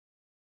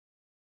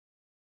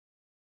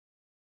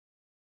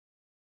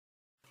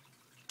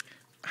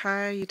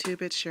Hi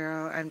YouTube, it's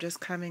Cheryl. I'm just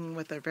coming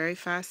with a very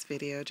fast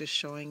video just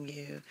showing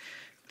you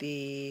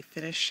the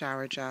finished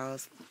shower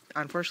gels.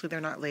 Unfortunately, they're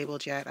not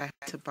labeled yet. I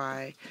had to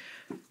buy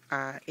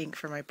ink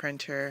for my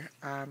printer,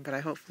 but I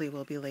hopefully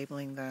will be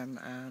labeling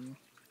them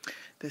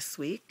this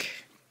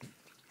week.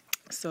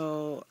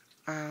 So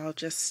I'll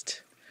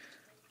just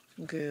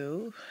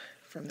go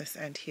from this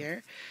end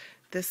here.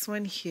 This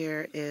one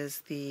here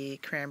is the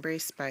cranberry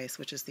spice,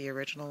 which is the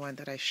original one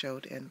that I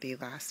showed in the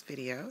last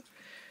video.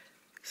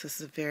 So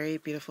this is a very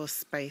beautiful,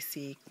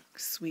 spicy,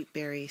 sweet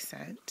berry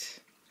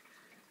scent,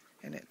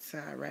 and it's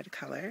a red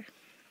color.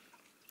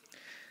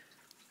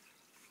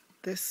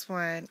 This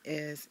one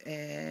is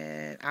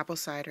an apple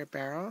cider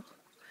barrel,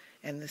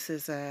 and this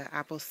is a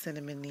apple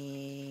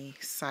cinnamony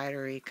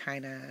cidery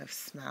kind of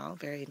smell.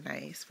 Very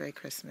nice, very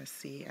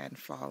Christmassy and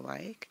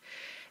fall-like.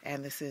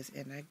 And this is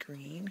in a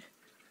green.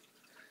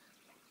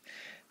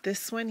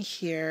 This one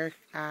here,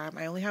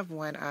 I only have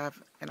one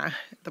of, and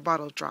the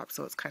bottle dropped,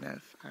 so it's kind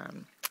of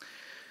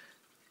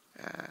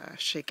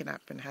shaken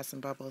up and has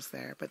some bubbles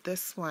there. But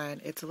this one,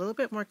 it's a little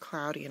bit more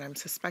cloudy, and I'm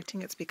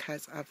suspecting it's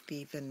because of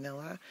the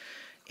vanilla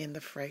in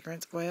the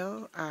fragrance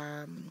oil.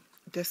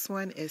 This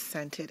one is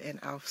scented in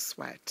Elf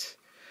Sweat.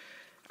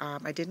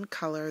 I didn't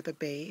color the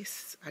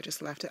base. I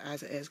just left it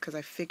as it is because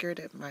I figured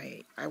it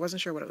might, I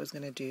wasn't sure what it was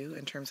going to do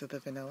in terms of the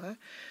vanilla,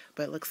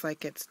 but it looks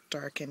like it's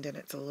darkened and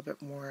it's a little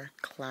bit more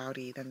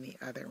cloudy than the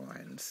other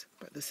ones.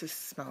 But this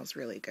smells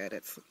really good.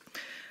 It's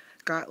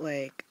got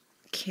like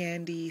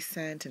candy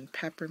scent and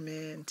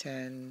peppermint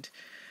and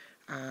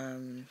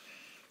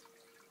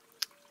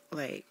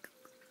like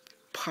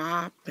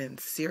pop and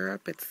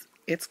syrup.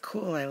 It's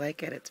cool. I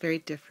like it. It's very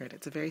different.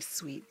 It's a very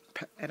sweet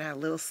and a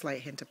little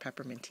slight hint of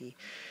pepperminty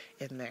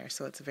in there.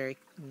 So it's a very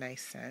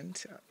nice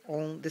scent.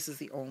 This is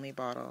the only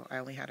bottle. I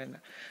only had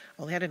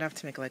enough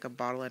to make like a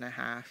bottle and a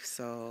half.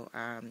 So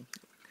I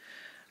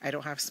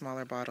don't have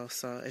smaller bottles.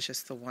 So it's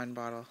just the one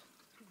bottle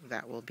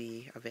that will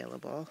be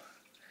available.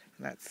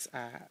 And that's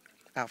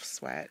Elf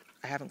Sweat.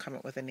 I haven't come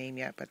up with a name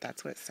yet, but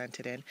that's what it's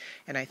scented in.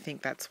 And I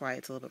think that's why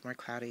it's a little bit more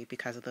cloudy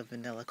because of the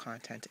vanilla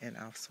content in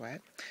Elf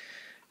Sweat.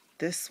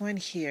 This one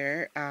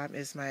here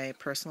is my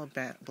personal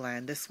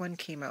blend. This one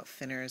came out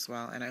thinner as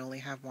well, and I only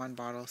have one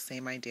bottle.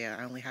 Same idea.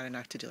 I only had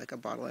enough to do like a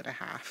bottle and a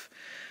half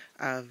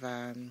of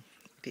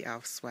the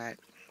Elf Sweat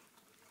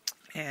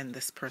and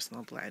this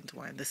personal blend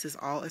one. This is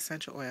all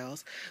essential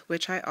oils,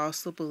 which I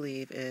also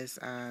believe is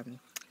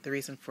the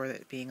reason for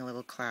it being a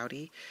little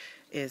cloudy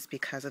is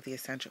because of the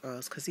essential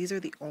oils, because these are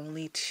the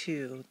only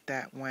two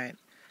that went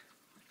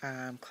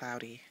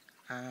cloudy.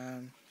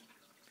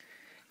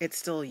 It's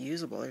still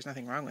usable. There's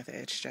nothing wrong with it.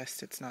 It's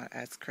just it's not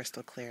as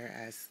crystal clear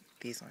as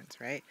these ones,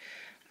 right?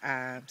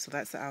 So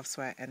that's the Elf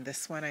Sweat, and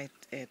this one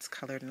it's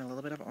colored in a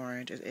little bit of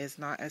orange. It is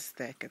not as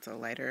thick. It's a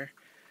lighter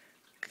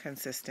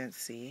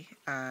consistency,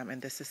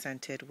 and this is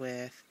scented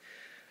with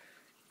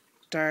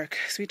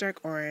sweet dark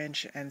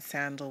orange and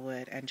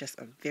sandalwood, and just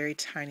a very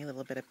tiny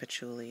little bit of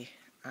patchouli,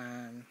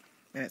 and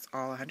it's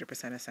all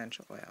 100%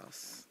 essential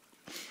oils.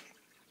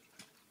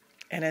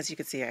 And as you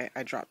can see,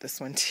 I dropped this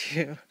one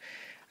too.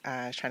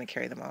 I was trying to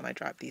carry them all and I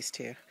dropped these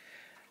two.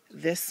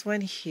 This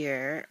one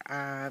here,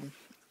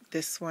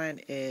 this one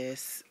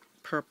is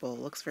purple.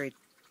 Looks very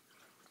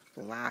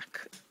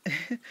black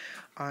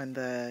on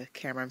the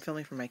camera. I'm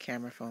filming from my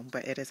camera phone,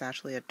 but it is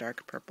actually a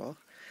dark purple.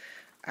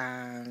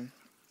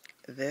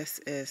 This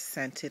is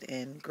scented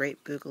in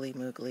Grape Googly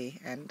Moogly,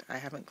 and I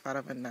haven't thought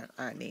of a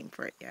name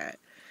for it yet.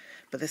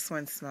 But this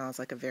one smells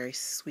like a very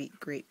sweet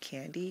grape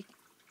candy,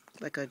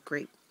 like a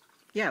grape,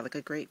 yeah, like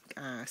a grape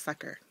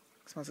sucker.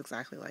 It smells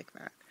exactly like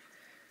that.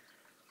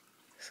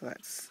 So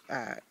that's,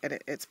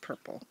 it's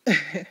purple,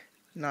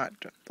 not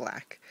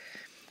black.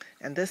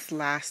 And this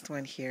last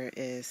one here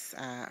is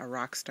a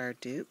Rockstar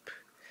dupe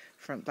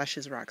from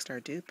Lush's Rockstar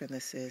dupe, and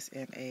this is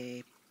in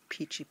a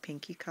peachy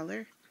pinky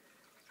color.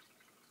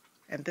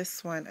 And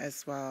this one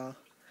as well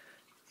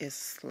is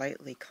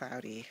slightly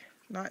cloudy.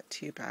 Not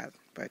too bad,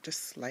 but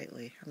just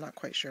slightly. I'm not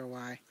quite sure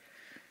why.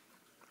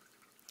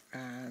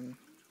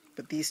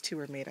 But these two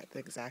were made at the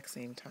exact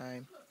same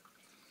time.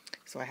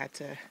 So I had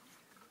to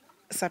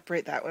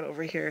separate that one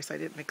over here so I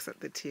didn't mix up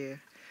the two.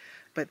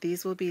 But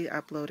these will be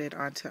uploaded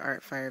onto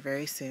Artfire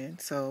very soon.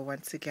 So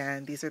once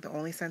again, these are the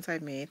only scents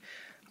I've made.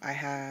 I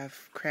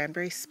have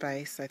Cranberry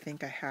Spice. I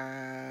think I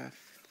have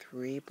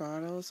 3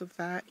 bottles of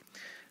that.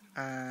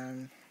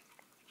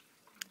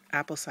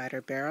 Apple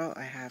Cider Barrel,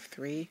 I have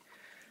 3.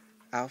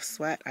 Elf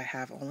Sweat, I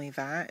have only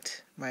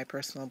that. My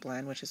personal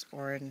blend, which is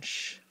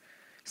orange,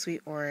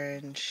 sweet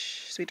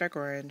dark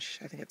orange,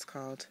 I think it's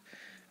called,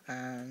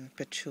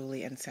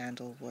 patchouli and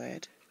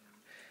sandalwood.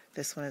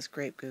 This one is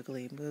Grape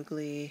Googly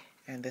Moogly,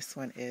 and this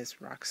one is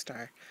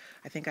Rockstar.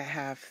 I think I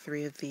have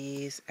 3 of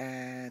these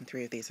and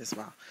 3 of these as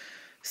well.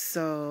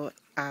 So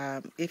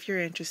if you're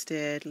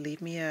interested,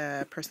 leave me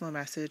a personal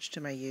message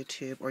to my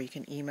YouTube, or you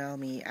can email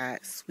me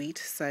at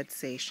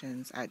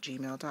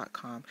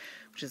sweetsudsations@gmail.com,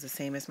 which is the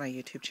same as my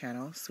YouTube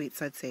channel, Sweet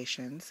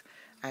Sudsations.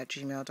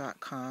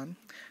 gmail.com.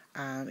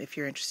 If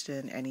you're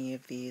interested in any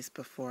of these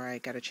before I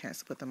get a chance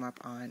to put them up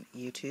on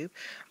YouTube.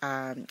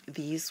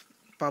 These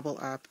bubble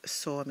up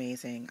so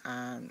amazing.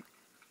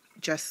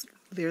 Just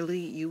literally,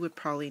 you would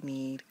probably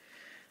need,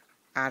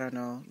 I don't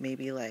know,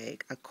 maybe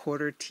like a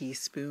quarter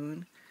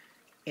teaspoon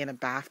in a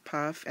bath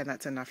puff, and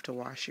that's enough to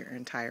wash your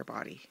entire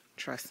body.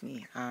 Trust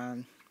me.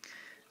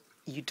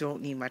 You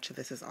don't need much of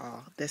this at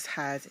all. This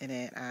has in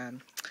it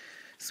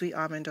sweet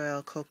almond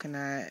oil,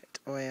 coconut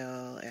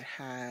oil, it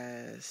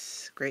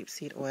has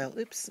grapeseed oil,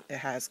 it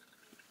has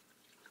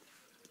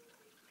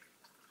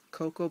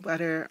cocoa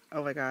butter,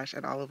 oh my gosh,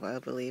 and olive oil, I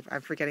believe.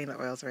 I'm forgetting the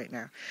oils right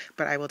now,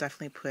 but I will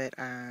definitely put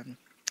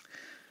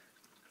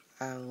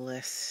a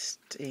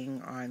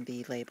listing on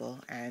the label,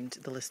 and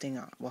the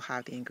listing will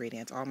have the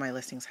ingredients. All my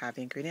listings have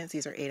the ingredients.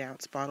 These are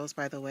 8-ounce bottles,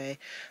 by the way.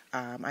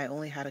 I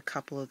only had a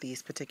couple of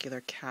these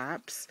particular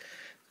caps,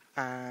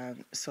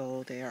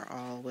 so they are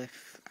all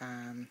with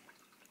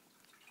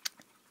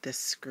this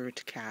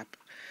screwed cap.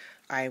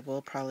 I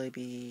will probably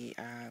be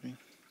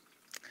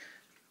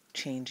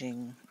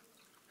changing.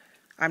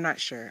 I'm not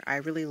sure. I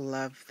really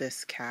love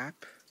this cap.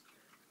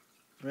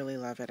 Really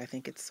love it. I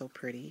think it's so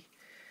pretty.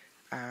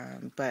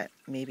 But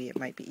maybe it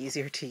might be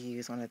easier to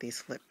use one of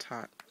these flip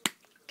top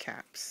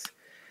caps.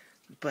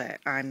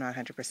 But I'm not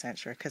 100%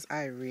 sure because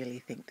I really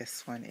think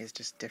this one is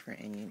just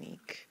different and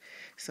unique.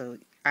 So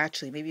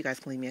actually, maybe you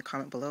guys can leave me a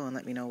comment below and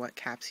let me know what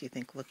caps you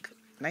think look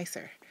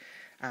nicer.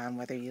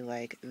 Whether you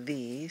like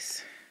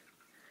these,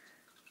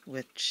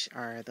 which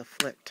are the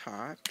flip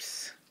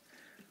tops,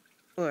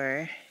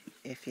 or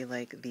if you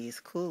like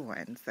these cool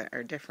ones that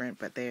are different,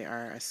 but they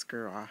are a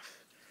screw off.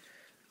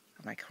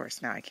 Of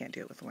course, now I can't do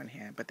it with one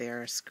hand, but they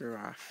are a screw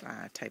off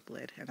type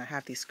lid, and I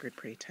have these screwed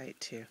pretty tight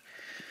too.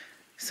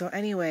 So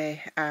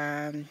anyway,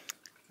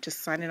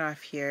 just signing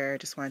off here.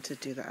 Just wanted to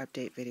do the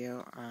update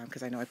video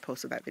because I know I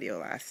posted that video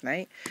last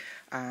night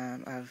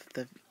of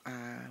the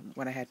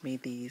when I had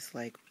made these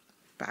like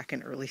back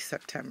in early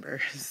September.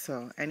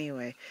 So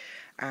anyway,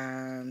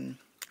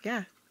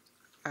 yeah.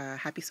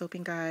 Happy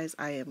soaping, guys.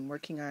 I am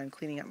working on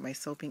cleaning up my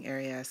soaping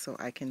area so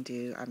I can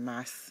do a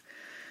mass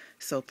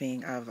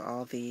soaping of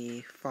all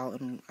the fall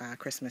and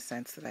Christmas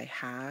scents that I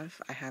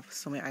have. I have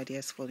so many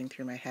ideas floating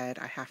through my head.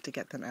 I have to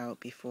get them out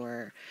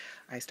before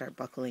I start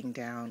buckling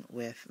down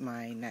with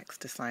my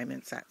next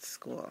assignments at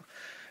school,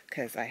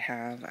 because I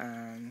have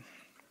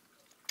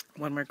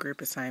one more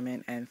group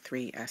assignment and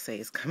 3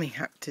 essays coming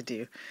up to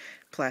do,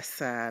 plus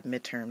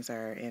midterms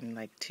are in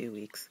like 2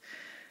 weeks.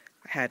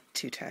 I had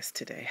 2 tests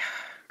today,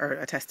 or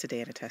a test today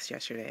and a test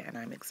yesterday, and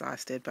I'm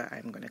exhausted, but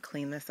I'm going to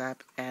clean this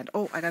up. And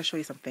oh, I gotta show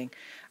you something.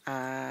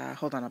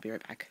 Hold on, I'll be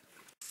right back.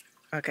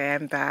 Okay,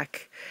 I'm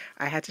back.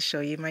 I had to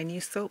show you my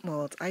new soap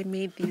molds. I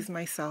made these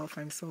myself.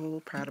 I'm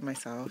so proud of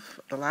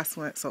myself. The last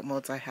one soap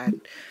molds I had,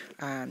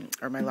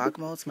 or my log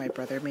molds, my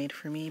brother made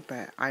for me,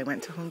 but I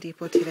went to Home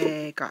Depot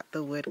today, got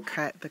the wood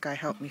cut. The guy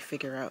helped me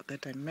figure out the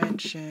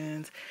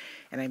dimensions,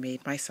 and I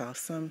made myself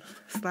some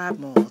slab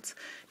molds.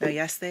 Now,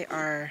 yes, they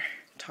are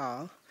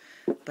tall,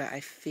 but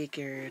I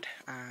figured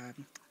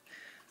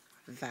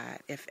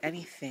that if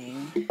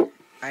anything,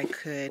 I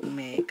could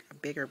make a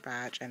bigger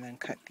batch and then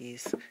cut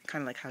these,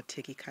 kind of like how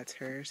Tiggy cuts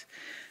hers,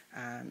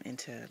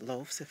 into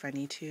loaves if I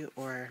need to.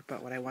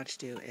 But what I want to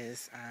do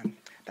is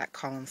that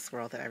column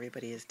swirl that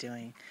everybody is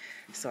doing.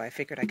 So I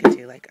figured I could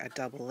do like a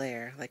double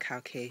layer, like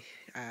how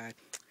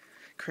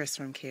Chris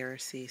from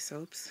KRC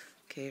Soaps,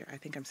 I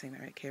think I'm saying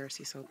that right,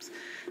 KRC Soaps,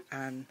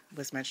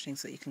 was mentioning,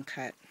 so that you can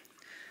cut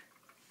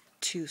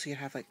 2, so you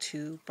have like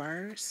 2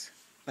 bars,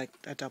 like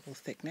a double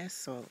thickness.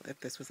 So if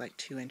this was like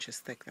 2 inches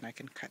thick, then I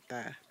can cut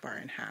the bar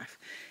in half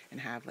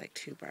and have like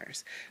 2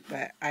 bars.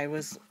 But I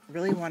was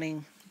really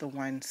wanting the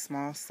one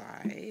small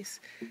size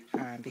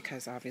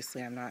because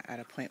obviously I'm not at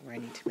a point where I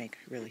need to make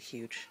really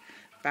huge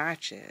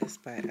batches,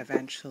 but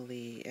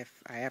eventually if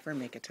I ever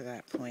make it to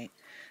that point,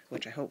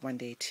 which I hope one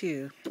day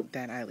too,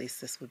 then at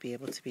least this would be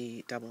able to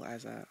be double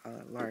as a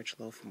large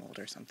loaf mold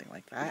or something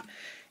like that.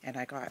 And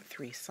I got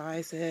 3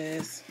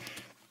 sizes.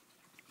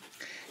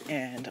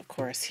 And of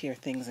course, here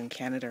things in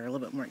Canada are a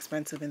little bit more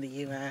expensive than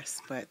the US,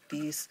 but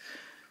these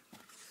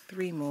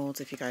 3 molds,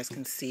 if you guys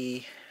can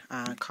see,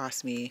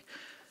 cost me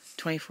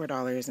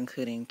 $24,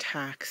 including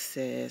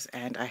taxes,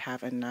 and I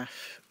have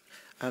enough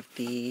of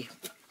the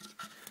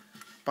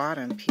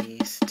bottom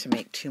piece to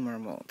make 2 more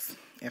molds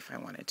if I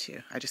wanted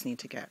to. I just need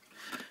to get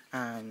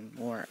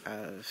more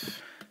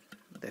of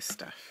this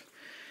stuff.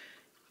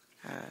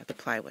 The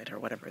plywood or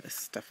whatever this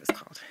stuff is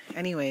called.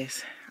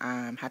 Anyways,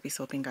 happy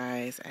soaping,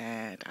 guys,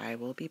 and I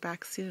will be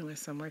back soon with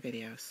some more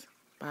videos.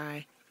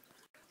 Bye.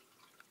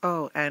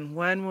 Oh, and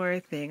one more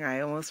thing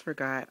I almost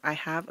forgot. I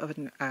have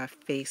a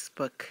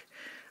Facebook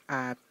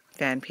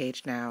fan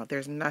page now.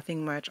 There's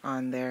nothing much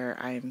on there.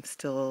 I'm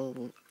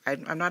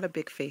not a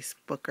big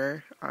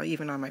Facebooker,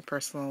 even on my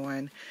personal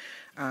one.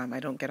 I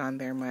don't get on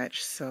there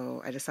much,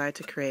 so I decided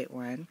to create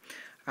one.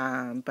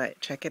 But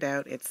check it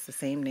out. It's the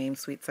same name,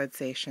 Sweet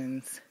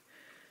Sensations.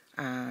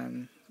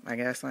 I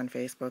guess on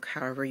Facebook,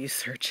 however you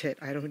search it.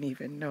 I don't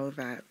even know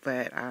that,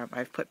 but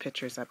I've put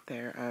pictures up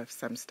there of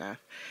some stuff.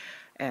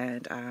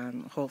 And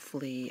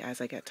hopefully,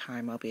 as I get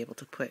time, I'll be able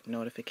to put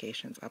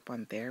notifications up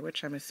on there,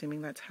 which I'm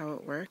assuming that's how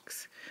it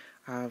works,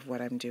 of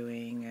what I'm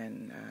doing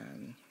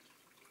and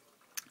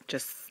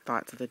just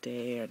thoughts of the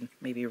day and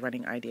maybe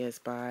running ideas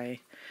by.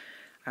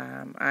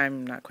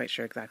 I'm not quite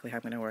sure exactly how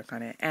I'm going to work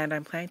on it. And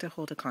I'm planning to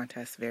hold a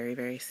contest very,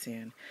 very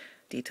soon.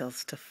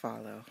 Details to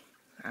follow.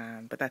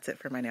 But that's it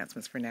for my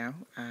announcements for now.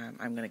 I'm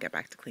going to get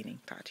back to cleaning.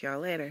 Talk to y'all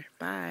later.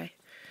 Bye.